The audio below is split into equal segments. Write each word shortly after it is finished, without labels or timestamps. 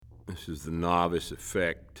This is the Novice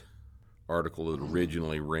Effect article that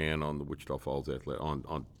originally ran on the Wichita Falls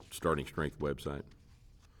on Starting Strength website.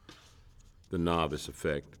 The Novice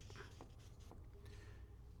Effect.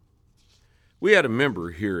 We had a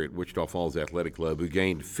member here at Wichita Falls Athletic Club who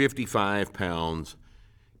gained 55 pounds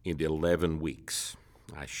in 11 weeks.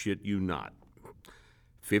 I shit you not.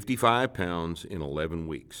 55 pounds in 11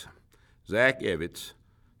 weeks. Zach Evitz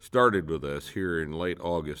started with us here in late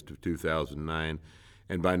August of 2009,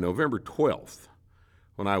 and by November 12th,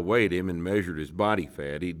 when I weighed him and measured his body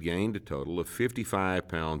fat, he'd gained a total of 55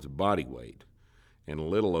 pounds of body weight and a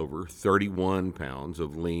little over 31 pounds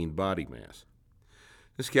of lean body mass.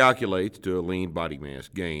 This calculates to a lean body mass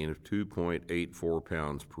gain of 2.84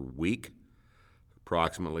 pounds per week,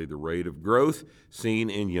 approximately the rate of growth seen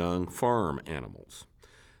in young farm animals.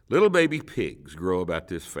 Little baby pigs grow about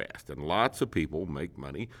this fast, and lots of people make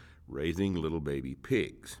money raising little baby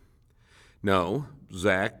pigs. No,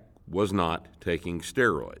 Zach was not taking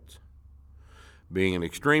steroids. Being an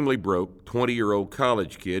extremely broke 20-year-old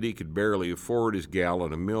college kid, he could barely afford his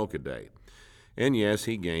gallon of milk a day. And yes,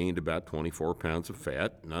 he gained about 24 pounds of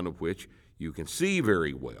fat, none of which you can see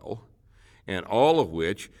very well, and all of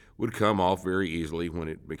which would come off very easily when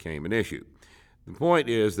it became an issue. The point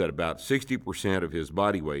is that about 60% of his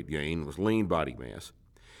body weight gain was lean body mass,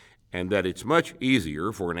 and that it's much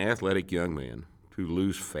easier for an athletic young man to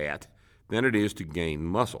lose fat than it is to gain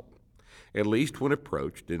muscle, at least when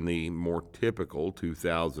approached in the more typical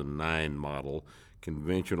 2009 model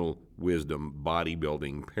conventional wisdom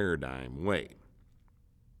bodybuilding paradigm way.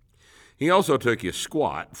 He also took his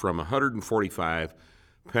squat from 145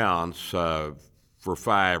 pounds for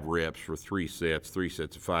 5 reps for 3 sets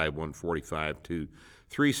of 5, 145, to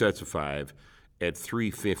 3 sets of 5 at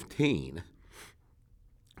 315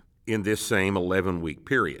 in this same 11-week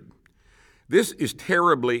period. This is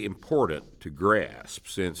terribly important to grasp,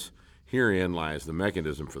 since herein lies the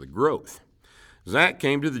mechanism for the growth. Zach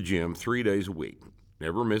came to the gym 3 days a week,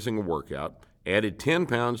 never missing a workout, added 10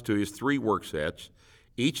 pounds to his 3 work sets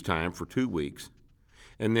each time for 2 weeks,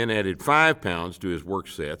 and then added 5 pounds to his work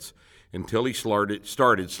sets until he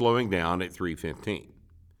started slowing down at 315.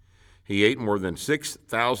 He ate more than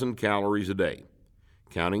 6,000 calories a day,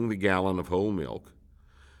 counting the gallon of whole milk,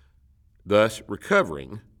 thus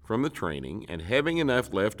recovering from the training and having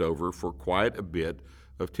enough left over for quite a bit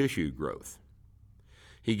of tissue growth.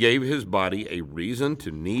 He gave his body a reason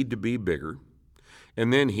to need to be bigger,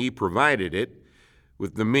 and then he provided it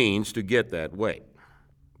with the means to get that way.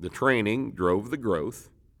 The training drove the growth,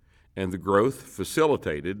 and the growth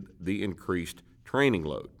facilitated the increased training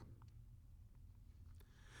load.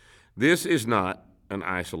 This is not an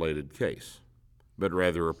isolated case, but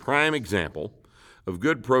rather a prime example of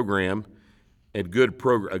good program and good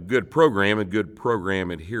program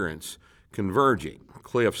adherence converging.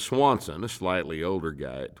 Cliff Swanson, a slightly older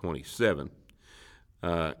guy at 27,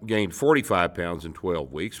 gained 45 pounds in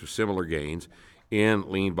 12 weeks with similar gains in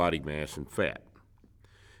lean body mass and fat.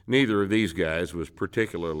 Neither of these guys was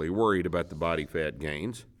particularly worried about the body fat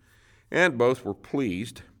gains, and both were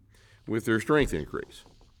pleased with their strength increase.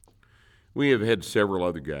 We have had several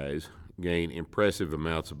other guys gain impressive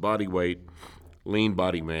amounts of body weight, lean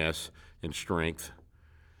body mass, and strength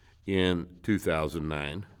in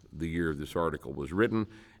 2009, the year this article was written,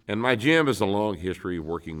 and my gym has a long history of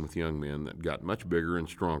working with young men that got much bigger and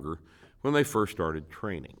stronger when they first started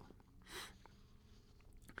training.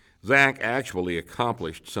 Zach actually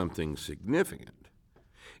accomplished something significant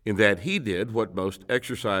in that he did what most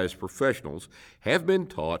exercise professionals have been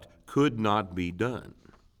taught could not be done.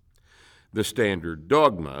 The standard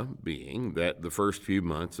dogma being that the first few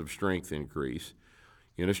months of strength increase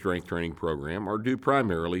in a strength training program are due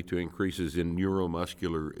primarily to increases in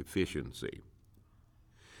neuromuscular efficiency.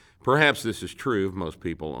 Perhaps this is true of most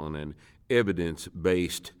people on an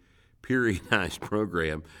evidence-based, periodized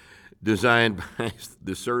program designed by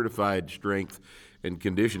the certified strength and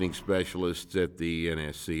conditioning specialists at the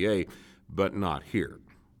NSCA, but not here.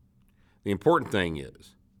 The important thing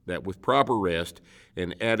is that with proper rest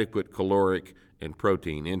and adequate caloric and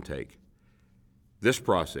protein intake, this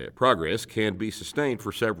progress can be sustained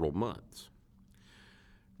for several months,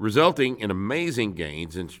 resulting in amazing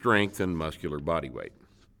gains in strength and muscular body weight.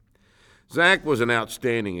 Zach was an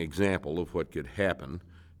outstanding example of what could happen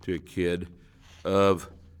to a kid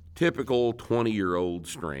of typical 20-year-old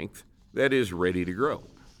strength that is ready to grow.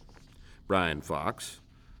 Brian Fox,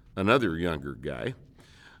 another younger guy,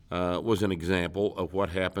 was an example of what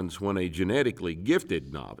happens when a genetically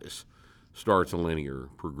gifted novice starts a linear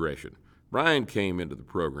progression. Brian came into the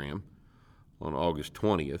program on August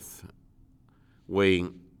 20th,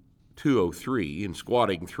 weighing 203 and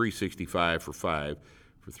squatting 365 for 5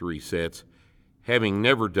 for 3 sets, having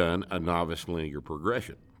never done a novice linear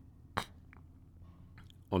progression.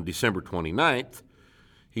 On December 29th,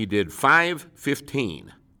 he did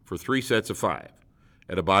 5:15 for 3 sets of 5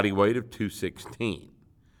 at a body weight of 216.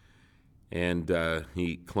 And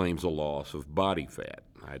he claims a loss of body fat.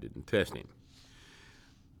 I didn't test him.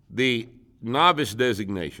 The novice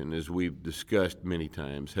designation, as we've discussed many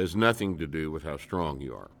times, has nothing to do with how strong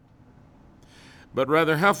you are, but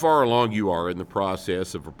rather how far along you are in the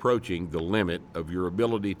process of approaching the limit of your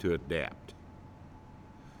ability to adapt.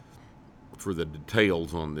 For the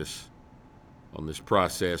details on this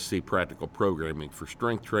process, see Practical Programming for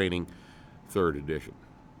Strength Training, 3rd edition.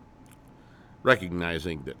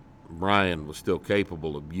 Recognizing that Brian was still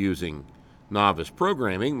capable of using novice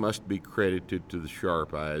programming must be credited to the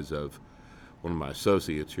sharp eyes of one of my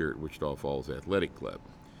associates here at Wichita Falls Athletic Club.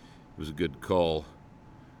 It was a good call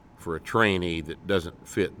for a trainee that doesn't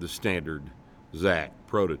fit the standard Zach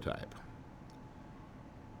prototype.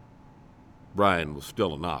 Brian was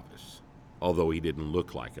still a novice, although he didn't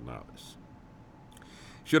look like a novice.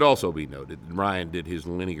 Should also be noted that Brian did his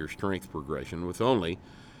linear strength progression with only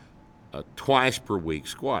twice per week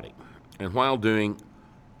squatting, and while doing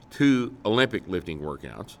 2 Olympic lifting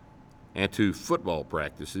workouts and 2 football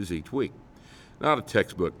practices each week. Not a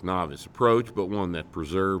textbook novice approach, but one that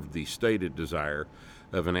preserved the stated desire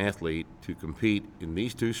of an athlete to compete in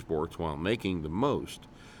these 2 sports while making the most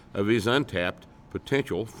of his untapped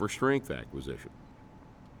potential for strength acquisition.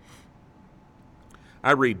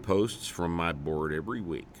 I read posts from my board every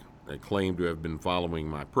week that claim to have been following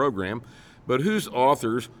my program, but whose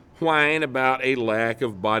authors whine about a lack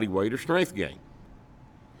of body weight or strength gain.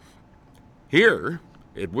 Here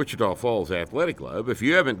at Wichita Falls Athletic Club, if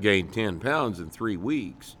you haven't gained 10 pounds in 3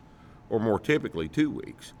 weeks, or more typically 2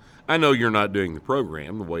 weeks, I know you're not doing the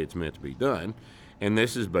program the way it's meant to be done, and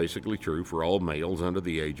this is basically true for all males under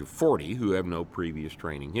the age of 40 who have no previous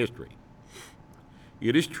training history.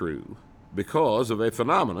 It is true because of a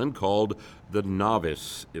phenomenon called the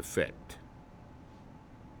novice effect.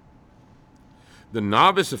 The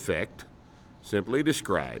novice effect, simply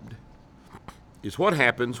described, is what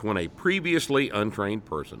happens when a previously untrained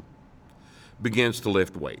person begins to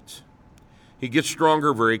lift weights. He gets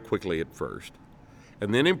stronger very quickly at first,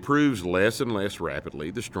 and then improves less and less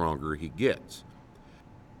rapidly the stronger he gets.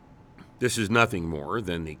 This is nothing more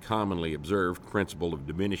than the commonly observed principle of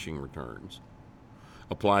diminishing returns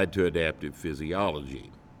applied to adaptive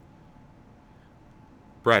physiology.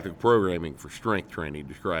 Practical Programming for Strength Training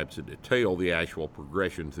describes in detail the actual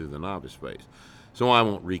progression through the novice phase, so I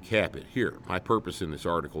won't recap it here. My purpose in this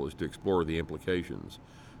article is to explore the implications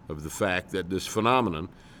of the fact that this phenomenon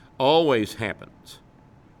always happens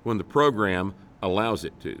when the program allows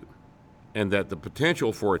it to, and that the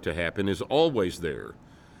potential for it to happen is always there,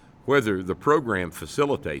 whether the program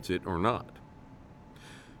facilitates it or not.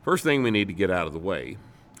 First thing we need to get out of the way,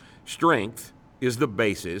 strength is the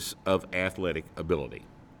basis of athletic ability.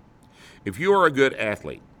 If you are a good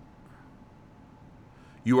athlete,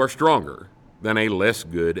 you are stronger than a less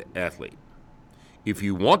good athlete. If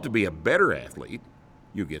you want to be a better athlete,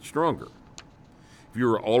 you get stronger. If you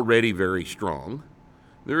are already very strong,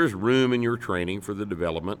 there is room in your training for the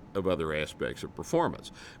development of other aspects of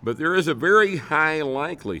performance. But there is a very high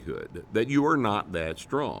likelihood that you are not that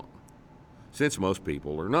strong, since most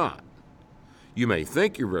people are not. You may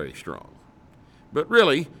think you're very strong, but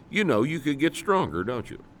really, you know you could get stronger,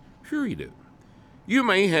 don't you? Sure you do. You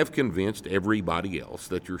may have convinced everybody else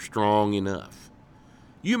that you're strong enough.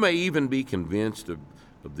 You may even be convinced of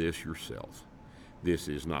this yourself. This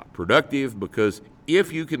is not productive because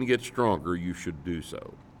if you can get stronger, you should do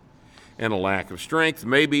so. And a lack of strength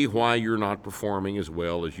may be why you're not performing as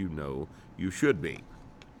well as you know you should be.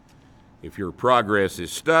 If your progress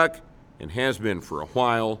is stuck and has been for a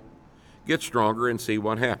while, get stronger and see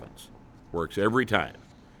what happens. Works every time.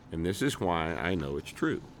 And this is why I know it's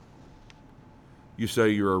true. You say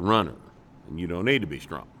you're a runner and you don't need to be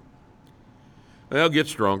strong. Well, get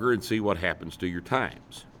stronger and see what happens to your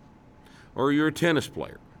times. Or you're a tennis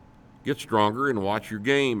player. Get stronger and watch your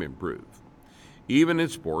game improve. Even in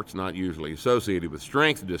sports not usually associated with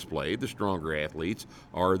strength display, the stronger athletes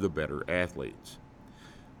are the better athletes.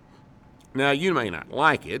 Now, you may not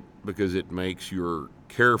like it because it makes your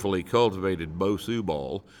carefully cultivated Bosu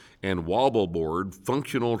ball and wobble board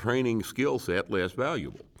functional training skill set less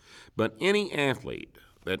valuable. But any athlete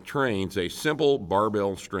that trains a simple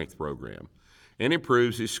barbell strength program and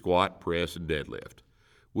improves his squat, press, and deadlift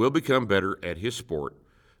will become better at his sport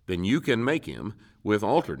than you can make him with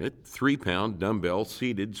alternate 3-pound dumbbell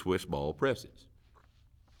seated Swiss ball presses.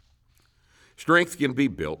 Strength can be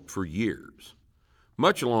built for years.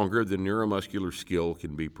 much longer than neuromuscular skill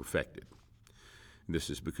can be perfected. This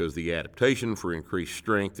is because the adaptation for increased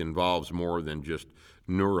strength involves more than just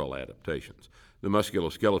neural adaptations. The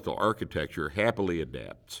musculoskeletal architecture happily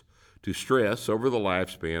adapts to stress over the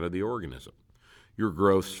lifespan of the organism. Your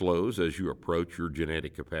growth slows as you approach your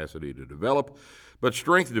genetic capacity to develop, but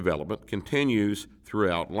strength development continues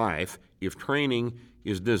throughout life if training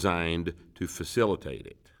is designed to facilitate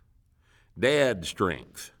it. Dad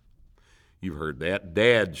strength. You've heard that.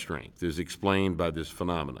 Dad strength is explained by this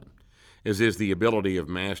phenomenon, as is the ability of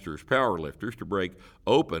masters powerlifters to break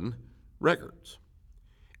open records.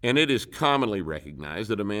 And it is commonly recognized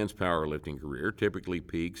that a man's powerlifting career typically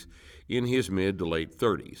peaks in his mid to late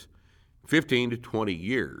 30s, 15 to 20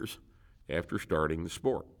 years after starting the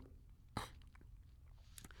sport.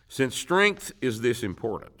 Since strength is this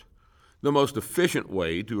important, the most efficient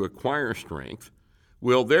way to acquire strength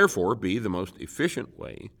will therefore be the most efficient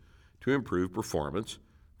way to improve performance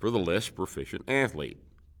for the less proficient athlete,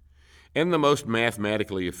 and the most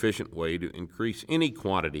mathematically efficient way to increase any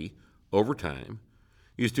quantity over time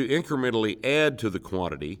is to incrementally add to the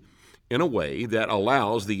quantity in a way that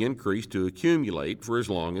allows the increase to accumulate for as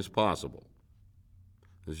long as possible.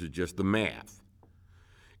 This is just the math.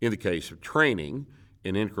 In the case of training,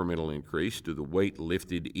 an incremental increase to the weight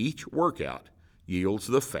lifted each workout yields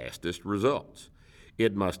the fastest results.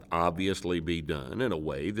 It must obviously be done in a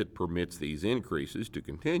way that permits these increases to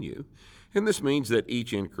continue, and this means that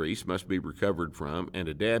each increase must be recovered from and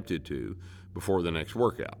adapted to before the next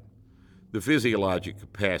workout, the physiologic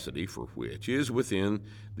capacity for which is within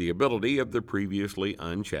the ability of the previously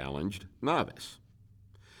unchallenged novice.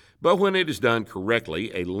 But when it is done correctly,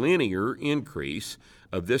 a linear increase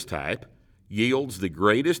of this type yields the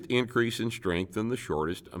greatest increase in strength in the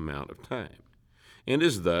shortest amount of time, and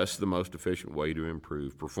is thus the most efficient way to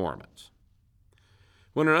improve performance.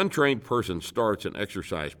 When an untrained person starts an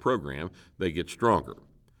exercise program, they get stronger.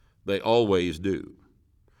 They always do,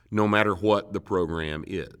 no matter what the program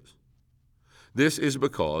is. This is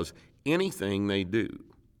because anything they do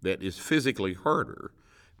that is physically harder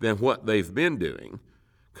than what they've been doing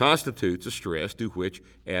constitutes a stress to which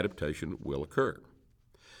adaptation will occur.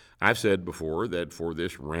 I've said before that for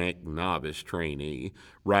this rank novice trainee,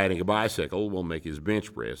 riding a bicycle will make his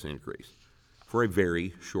bench press increase for a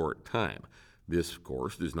very short time. This, of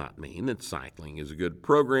course, does not mean that cycling is a good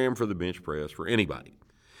program for the bench press for anybody.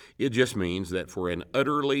 It just means that for an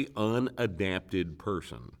utterly unadapted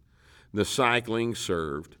person, the cycling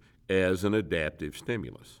served as an adaptive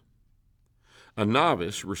stimulus. A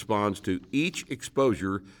novice responds to each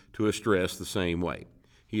exposure to a stress the same way.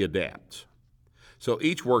 He adapts. So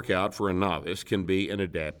each workout for a novice can be an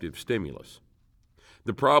adaptive stimulus.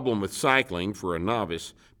 The problem with cycling for a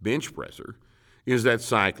novice bench presser is that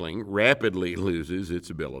cycling rapidly loses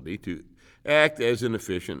its ability to act as an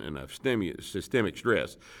efficient enough systemic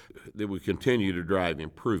stress that would continue to drive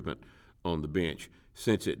improvement on the bench,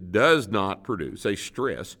 since it does not produce a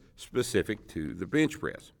stress specific to the bench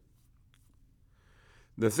press.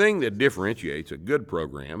 The thing that differentiates a good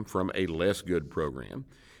program from a less good program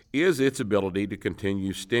is its ability to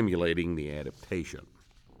continue stimulating the adaptation.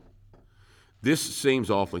 This seems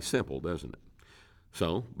awfully simple, doesn't it?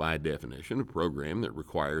 So, by definition, a program that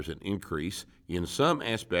requires an increase in some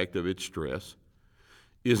aspect of its stress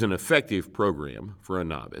is an effective program for a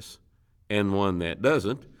novice, and one that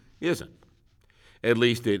doesn't isn't. At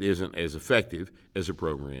least it isn't as effective as a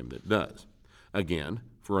program that does. Again,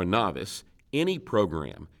 for a novice, any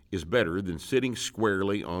program is better than sitting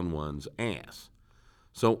squarely on one's ass.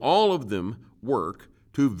 So all of them work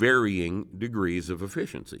to varying degrees of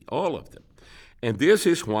efficiency, all of them. And this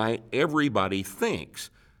is why everybody thinks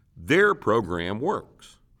their program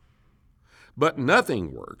works. But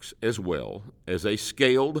nothing works as well as a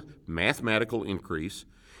scaled mathematical increase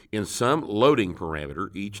in some loading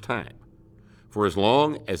parameter each time, for as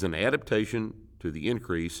long as an adaptation to the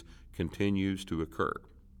increase continues to occur.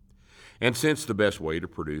 And since the best way to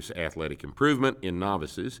produce athletic improvement in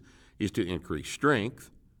novices is to increase strength,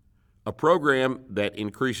 a program that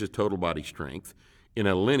increases total body strength in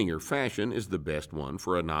a linear fashion is the best one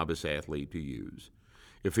for a novice athlete to use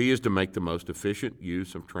if he is to make the most efficient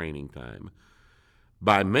use of training time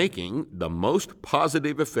by making the most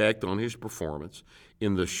positive effect on his performance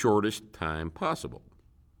in the shortest time possible.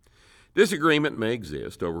 Disagreement may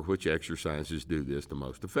exist over which exercises do this the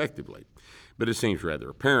most effectively, but it seems rather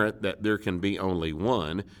apparent that there can be only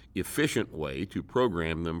one efficient way to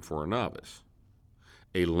program them for a novice: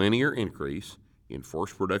 a linear increase in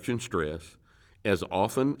force production stress as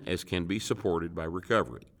often as can be supported by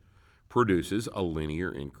recovery produces a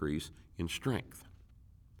linear increase in strength.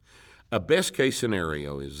 A best-case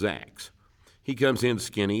scenario is Zach's. He comes in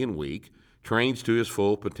skinny and weak, trains to his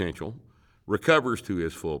full potential, recovers to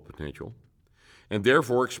his full potential, and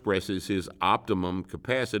therefore expresses his optimum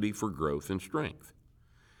capacity for growth and strength.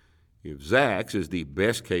 If Zach's is the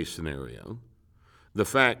best case scenario, the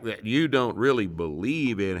fact that you don't really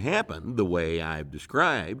believe it happened the way I've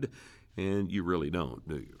described, and you really don't,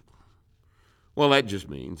 do you? Well, that just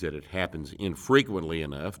means that it happens infrequently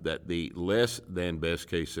enough that the less than best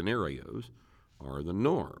case scenarios are the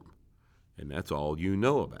norm, and that's all you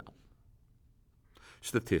know about.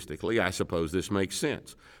 Statistically, I suppose this makes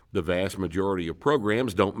sense. The vast majority of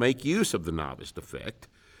programs don't make use of the novice effect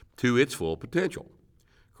to its full potential.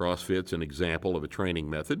 CrossFit's an example of a training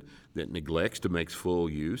method that neglects to make full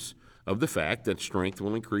use of the fact that strength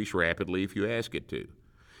will increase rapidly if you ask it to,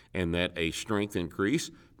 and that a strength increase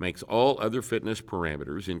makes all other fitness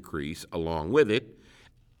parameters increase along with it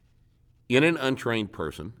in an untrained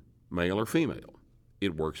person, male or female.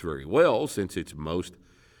 It works very well since it's most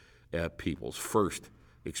people's first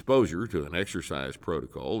exposure to an exercise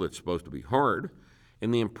protocol that's supposed to be hard,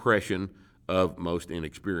 and the impression of most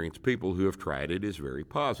inexperienced people who have tried it is very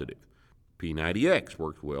positive. P90X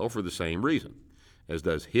works well for the same reason, as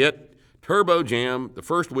does HIIT, Turbo Jam, the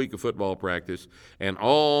first week of football practice, and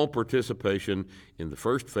all participation in the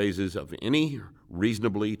first phases of any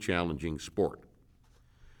reasonably challenging sport.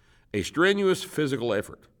 A strenuous physical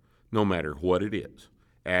effort, no matter what it is,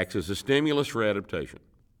 acts as a stimulus for adaptation,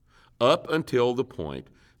 up until the point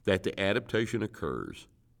that the adaptation occurs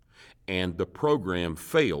and the program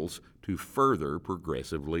fails to further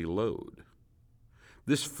progressively load.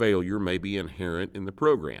 This failure may be inherent in the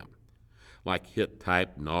program, like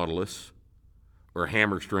HIIT-type Nautilus or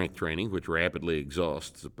hammer strength training, which rapidly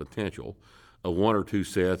exhausts the potential of 1 or 2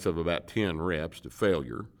 sets of about 10 reps to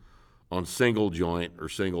failure on single joint or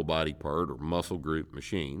single body part or muscle group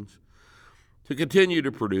machines, to continue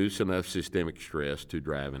to produce enough systemic stress to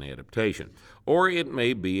drive an adaptation. Or it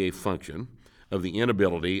may be a function of the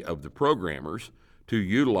inability of the programmers to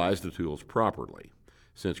utilize the tools properly,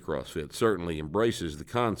 since CrossFit certainly embraces the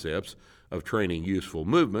concepts of training useful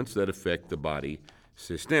movements that affect the body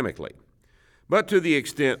systemically. But to the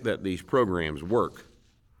extent that these programs work,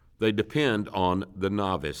 they depend on the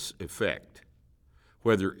novice effect,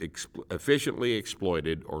 whether efficiently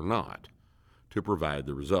exploited or not, to provide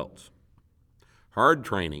the results. Hard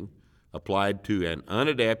training applied to an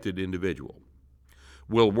unadapted individual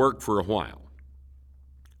will work for a while,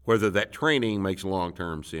 whether that training makes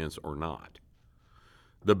long-term sense or not.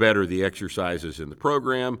 The better the exercises in the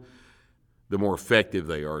program, the more effective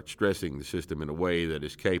they are at stressing the system in a way that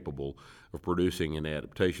is capable of producing an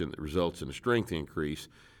adaptation that results in a strength increase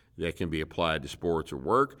that can be applied to sports or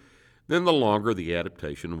work, then the longer the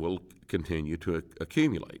adaptation will continue to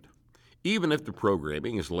accumulate, even if the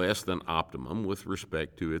programming is less than optimum with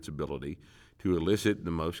respect to its ability to elicit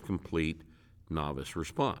the most complete novice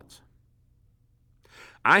response.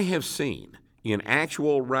 I have seen in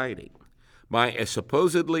actual writing by a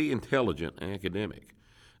supposedly intelligent academic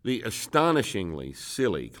the astonishingly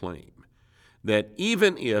silly claim that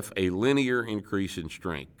even if a linear increase in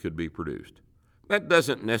strength could be produced, that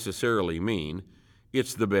doesn't necessarily mean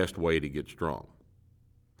it's the best way to get strong.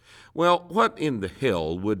 Well, what in the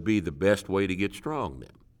hell would be the best way to get strong then?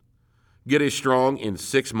 Get as strong in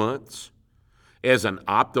 6 months as an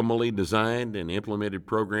optimally designed and implemented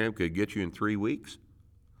program could get you in 3 weeks?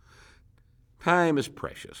 Time is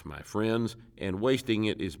precious, my friends, and wasting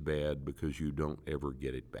it is bad because you don't ever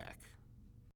get it back.